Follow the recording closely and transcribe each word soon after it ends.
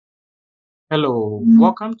Hello,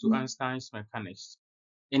 welcome to Einstein's Mechanics.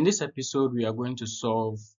 In this episode, we are going to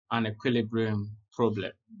solve an equilibrium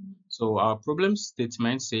problem. So our problem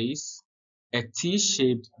statement says a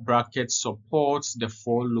T-shaped bracket supports the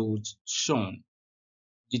four loads shown.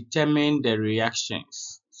 Determine the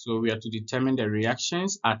reactions. So we are to determine the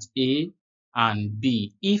reactions at A and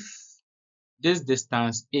B if this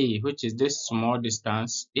distance A, which is this small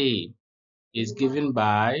distance A, is given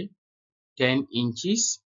by 10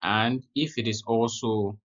 inches and if it is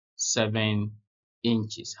also 7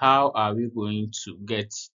 inches. How are we going to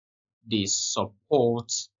get the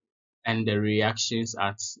support and the reactions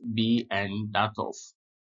at B and that of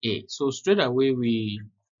A? So straight away we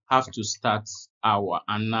have to start our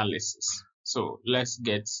analysis. So let's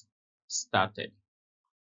get started.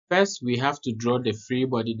 First, we have to draw the free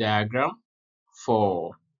body diagram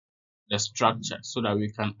for the structure so that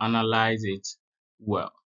we can analyze it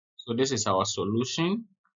well. So this is our solution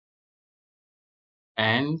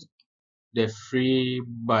and the free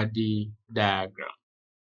body diagram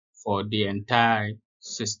for the entire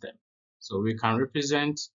system. So we can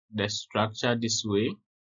represent the structure this way.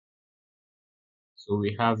 So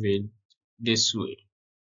we have it this way,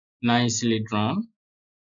 nicely drawn.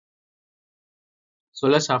 So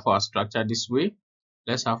let's have our structure this way.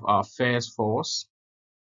 Let's have our first force,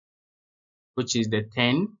 which is the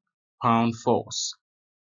 10-pound force.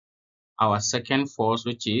 Our second force,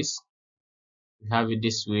 which is, we have it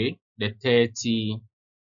this way, the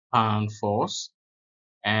 30-pound force.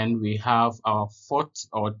 And we have our fourth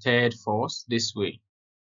or third force this way,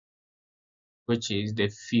 which is the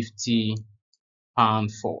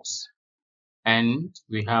 50-pound force. And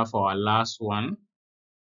we have our last one,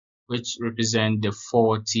 which represents the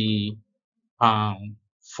 40-pound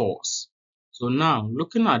force. So now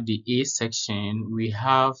looking at the A section, we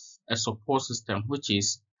have a support system, which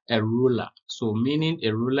is a ruler. So meaning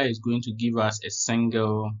a ruler is going to give us a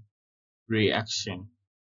single reaction.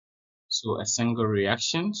 So a single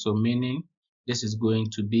reaction, so meaning this is going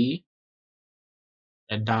to be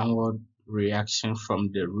a downward reaction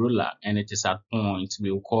from the ruler and it is at point,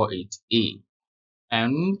 we'll call it A.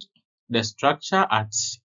 And the structure at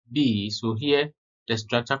B, so here the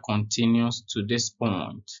structure continues to this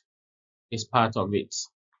point, is part of it.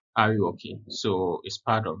 Are you okay? So it's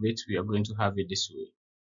part of it. We are going to have it this way.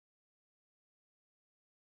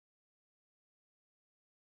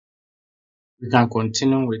 We can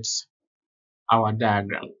continue with our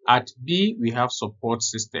diagram. At B, we have support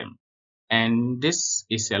system. And this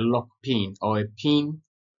is a lock pin or a pin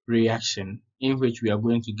reaction in which we are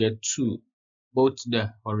going to get two, both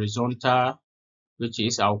the horizontal, which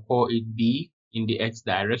is, I'll call it B in the X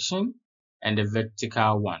direction, and the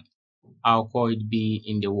vertical one, I'll call it B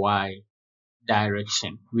in the Y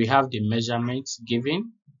direction. We have the measurements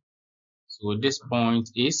given. So this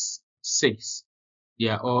point is 6. They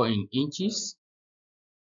are all in inches.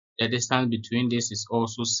 The distance between this is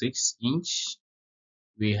also 6 inch.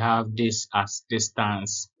 We have this as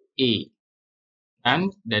distance A.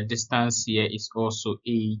 And the distance here is also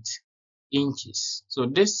 8 inches. So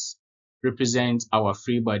this represents our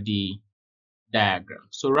free body diagram.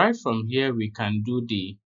 So right from here, we can do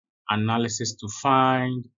the analysis to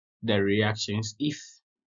find the reactions if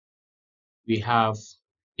we have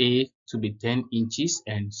A to be 10 inches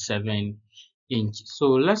and 7 inches.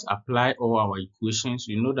 So let's apply all our equations.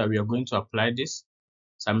 You know that we are going to apply this.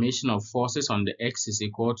 Summation of forces on the X is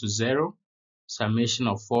equal to 0. Summation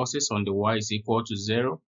of forces on the Y is equal to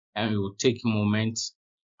 0. And we will take moment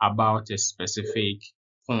about a specific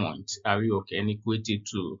point. Are we okay? And equate it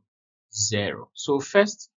to 0. So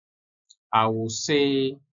first, I will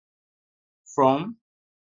say from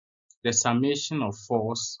the summation of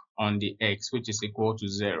force on the X, which is equal to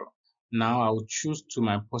 0. Now I will choose to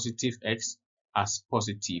my positive X as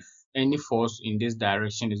positive. Any force in this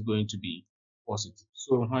direction is going to be positive.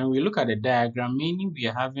 So when we look at the diagram, meaning we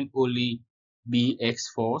are having only Bx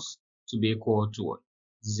force to be equal to what?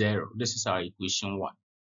 0. This is our equation 1.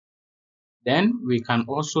 Then we can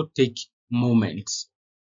also take moment.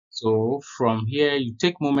 So from here, you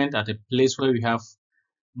take moment at a place where we have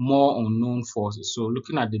more unknown forces. So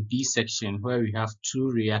looking at the B section where we have two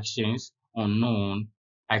reactions unknown,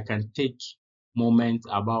 I can take moment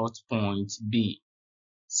about point B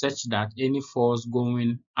such that any force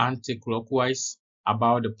going anti-clockwise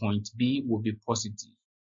about the point B will be positive,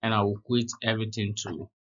 and I will equate everything to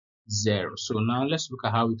 0. So now let's look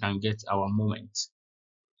at how we can get our moment.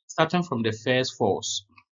 Starting from the first force,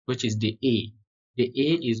 which is the A. The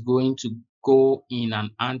A is going to go in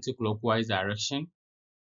an anti-clockwise direction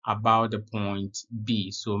about the point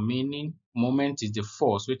B. So meaning moment is the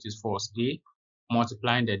force, which is force A,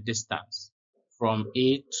 multiplying the distance from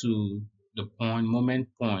A to the moment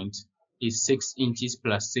point is 6 inches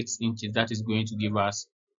plus 6 inches. That is going to give us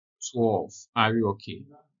 12. Are you okay?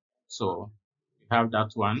 So we have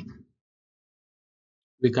that one.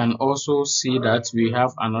 We can also see that we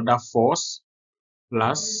have another force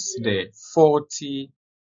plus the 40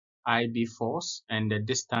 IB force, and the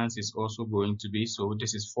distance is also going to be, so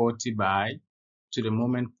this is 40 by to the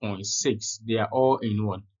moment point 6. They are all in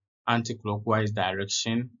what? Anti-clockwise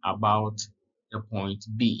direction about the point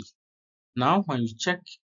B. Now when you check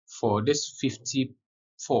for this 50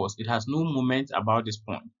 force, it has no moment about this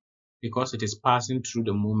point because it is passing through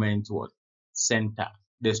the moment what? Center.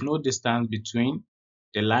 There's no distance between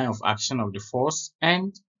the line of action of the force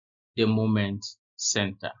and the moment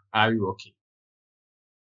center. Are you okay?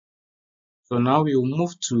 So now we will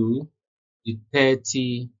move to the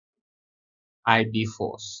 30 IB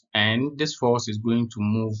force, and this force is going to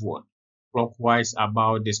move what? Clockwise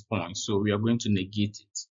about this point. So we are going to negate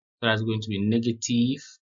it. So that's going to be negative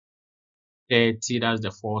 30, that's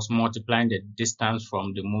the force, multiplying the distance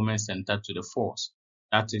from the moment center to the force.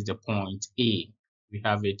 That is the point A. We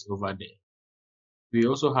have it over there. We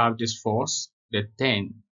also have this force, the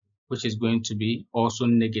 10, which is going to be also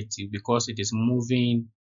negative because it is moving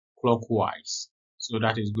clockwise. So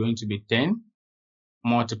that is going to be 10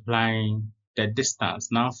 multiplying the distance.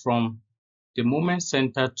 Now from the moment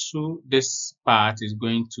center to this part is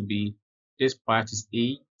going to be, this part is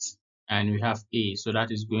 8 and we have A. So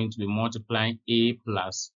that is going to be multiplying A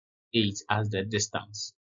plus 8 as the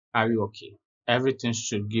distance. Are you okay? Everything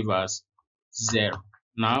should give us 0.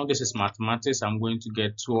 Now this is mathematics. I'm going to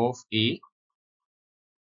get 12A.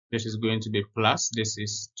 This is going to be plus, this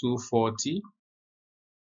is 240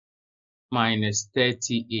 minus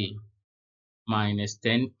 30A minus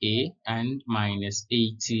 10A and minus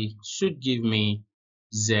 80 should give me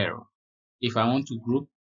 0. If I want to group,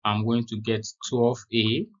 I'm going to get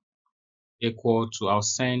 12A equal to, I'll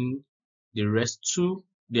send the rest to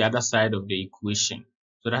the other side of the equation.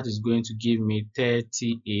 So that is going to give me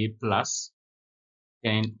 30A plus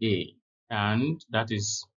 10A, and that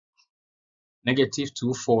is negative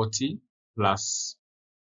 240 plus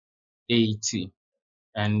 80,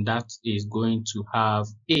 and that is going to have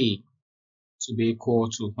A to be equal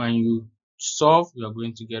to, when you solve, you are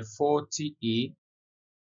going to get 40A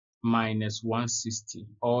minus 160,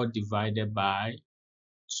 all divided by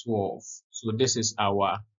 12. So this is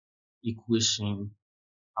our equation.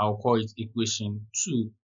 I'll call it equation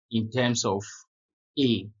 2 in terms of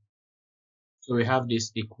A. So we have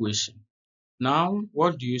this equation. Now,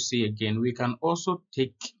 what do you say again? We can also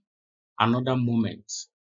take another moment.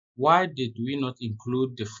 Why did we not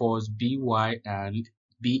include the force By and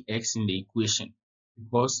Bx in the equation?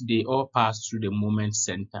 Because they all pass through the moment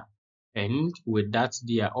center, and with that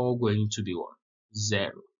they are all going to be what?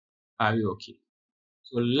 0. Are you okay?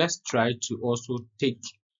 So let's try to also take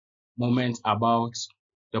moment about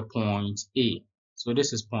the point A. So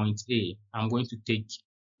this is point A. I'm going to take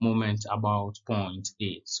moment about point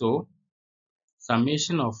A. So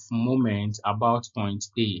summation of moment about point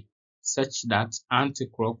A such that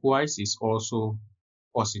anti-clockwise is also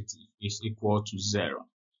positive is equal to 0.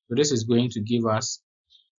 So this is going to give us,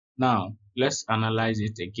 now let's analyze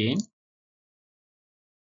it again.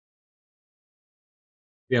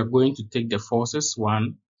 We are going to take the forces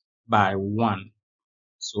one by one.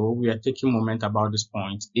 So we are taking moment about this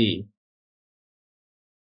point A.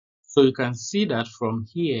 So you can see that from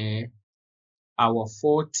here, our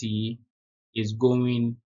 40 is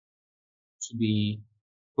going to be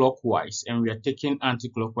clockwise, and we are taking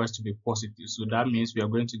anti-clockwise to be positive. So that means we are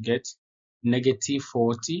going to get negative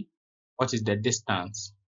 40. What is the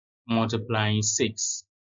distance? Multiplying 6.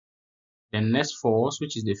 The next force,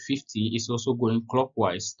 which is the 50, is also going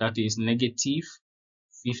clockwise. That is negative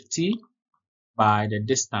 50 by the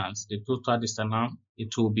distance. The total distance now,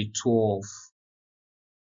 it will be 12.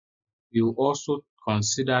 We will also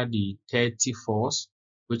consider the 30 force,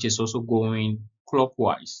 which is also going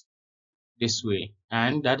clockwise this way,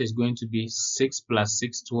 and that is going to be 6 plus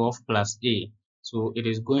 6, 12 plus A. So it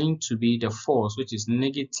is going to be the force, which is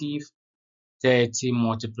negative 30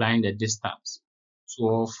 multiplying the distance,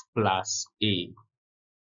 12 plus A.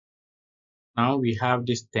 Now we have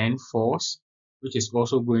this 10 force, which is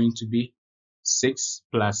also going to be 6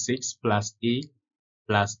 plus 6 plus A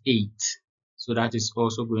plus 8. So that is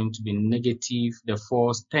also going to be negative the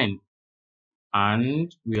force 10.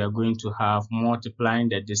 And we are going to have multiplying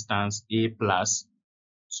the distance A plus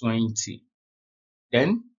 20.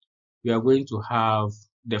 Then we are going to have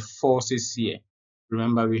the forces here.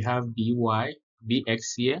 Remember, we have By,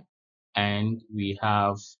 Bx here, and we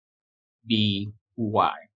have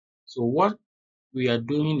By. So what we are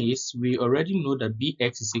doing is we already know that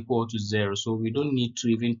bx is equal to 0, so we don't need to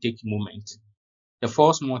even take moment. The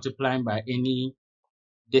force multiplying by any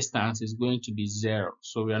distance is going to be 0,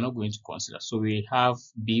 so we are not going to consider. So we have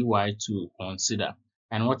by to consider.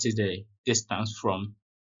 And what is the distance from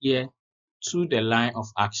here to the line of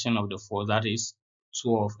action of the force? That is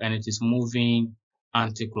 12, and it is moving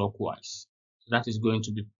anti-clockwise. So that is going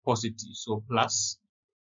to be positive. So plus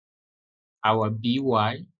our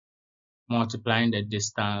by multiplying the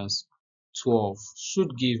distance 12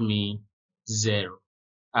 should give me 0.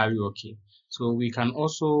 Are you okay? So we can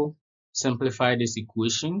also simplify this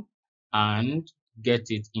equation and get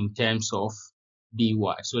it in terms of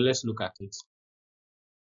by. So let's look at it.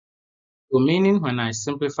 So meaning when I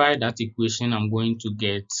simplify that equation, I'm going to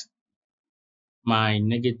get my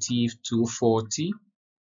negative 240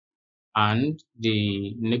 and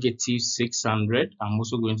the negative 600. I'm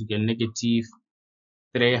also going to get negative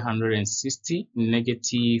 360,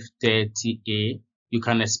 negative 30a. You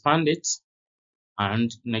can expand it,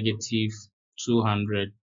 and negative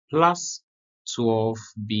 200 plus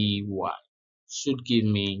 12by should give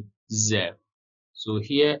me 0. So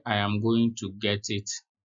here I am going to get it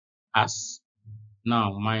as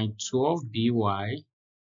now my 12by.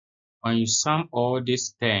 When you sum all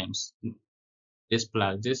these terms, this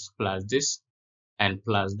plus this plus this and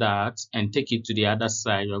plus that, and take it to the other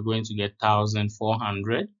side, you're going to get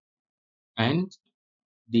 1400, and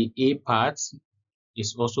the a part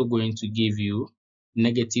is also going to give you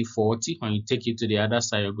negative 40. When you take it to the other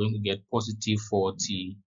side, you're going to get positive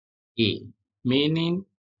 40a, meaning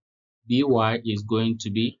by is going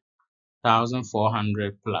to be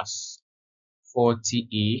 1400 plus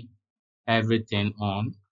 40a, everything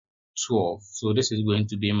on 12. So this is going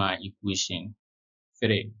to be my equation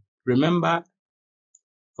 3. Remember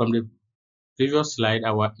from the previous slide,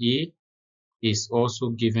 our a is also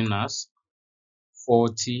giving us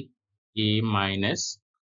 40a minus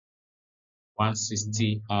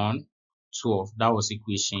 160 on 12. That was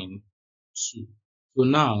equation 2. So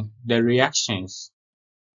now the reactions,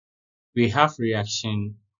 we have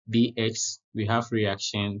reaction bx, we have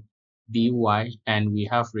reaction by, and we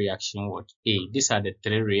have reaction what? A. These are the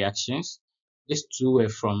 3 reactions. These 2 were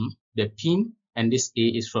from the pin, and this A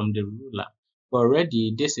is from the ruler. But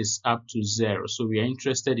already this is up to 0, so we are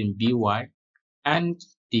interested in by and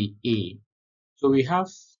the A. So we have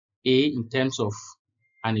A in terms of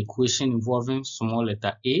an equation involving small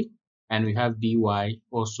letter a, and we have by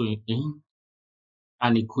also in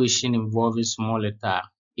an equation involving small letter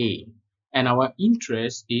a. And our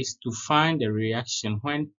interest is to find the reaction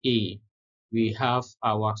when a, we have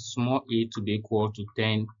our small a to be equal to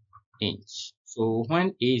 10 inch. So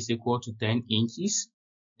when a is equal to 10 inches,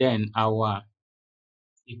 then our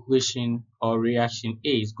equation or reaction A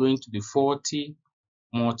is going to be 40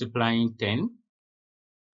 multiplying 10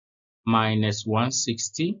 minus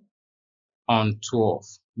 160 on 12,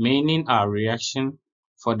 meaning our reaction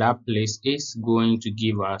for that place is going to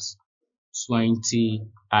give us 20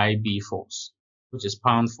 IB force, which is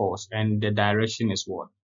pound force, and the direction is what?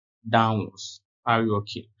 Downwards. Are you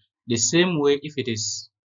okay? The same way, if it is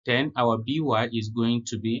 10, our by is going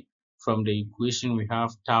to be from the equation we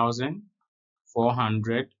have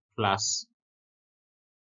 1400 plus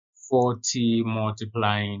 40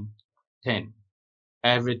 multiplying 10,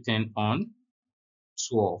 everything on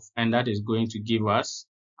 12, and that is going to give us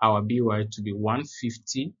our by to be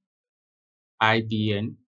 150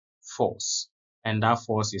 IBN force, and that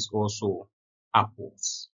force is also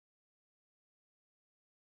upwards.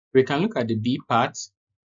 We can look at the B part,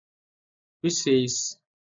 which says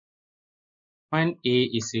when A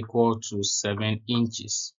is equal to 7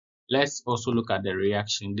 inches. Let's also look at the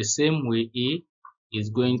reaction. The same way A is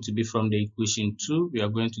going to be from the equation 2, we are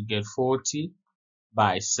going to get 40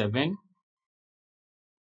 by 7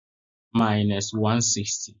 minus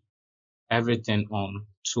 160, everything on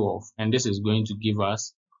 12, and this is going to give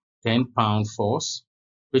us 10 pound force,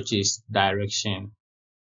 which is direction.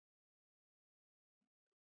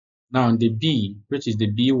 Now the B, which is the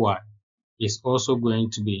by, is also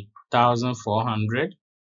going to be 1400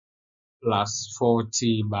 plus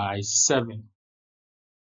 40 by 7,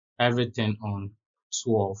 everything on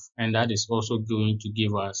 12, and that is also going to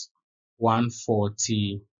give us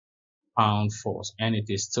 140 pound force, and it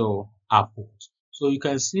is still upwards. So you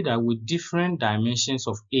can see that with different dimensions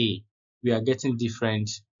of A, we are getting different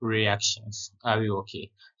reactions. Are we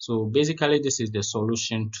okay? So basically this is the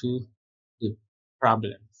solution to the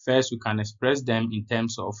problem. First, we can express them in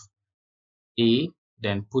terms of A,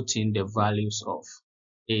 then put in the values of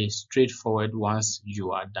A. Straightforward once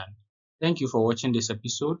you are done. Thank you for watching this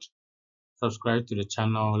episode. Subscribe to the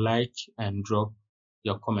channel, like, and drop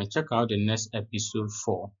your comment. Check out the next episode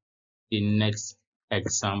for the next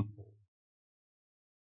example.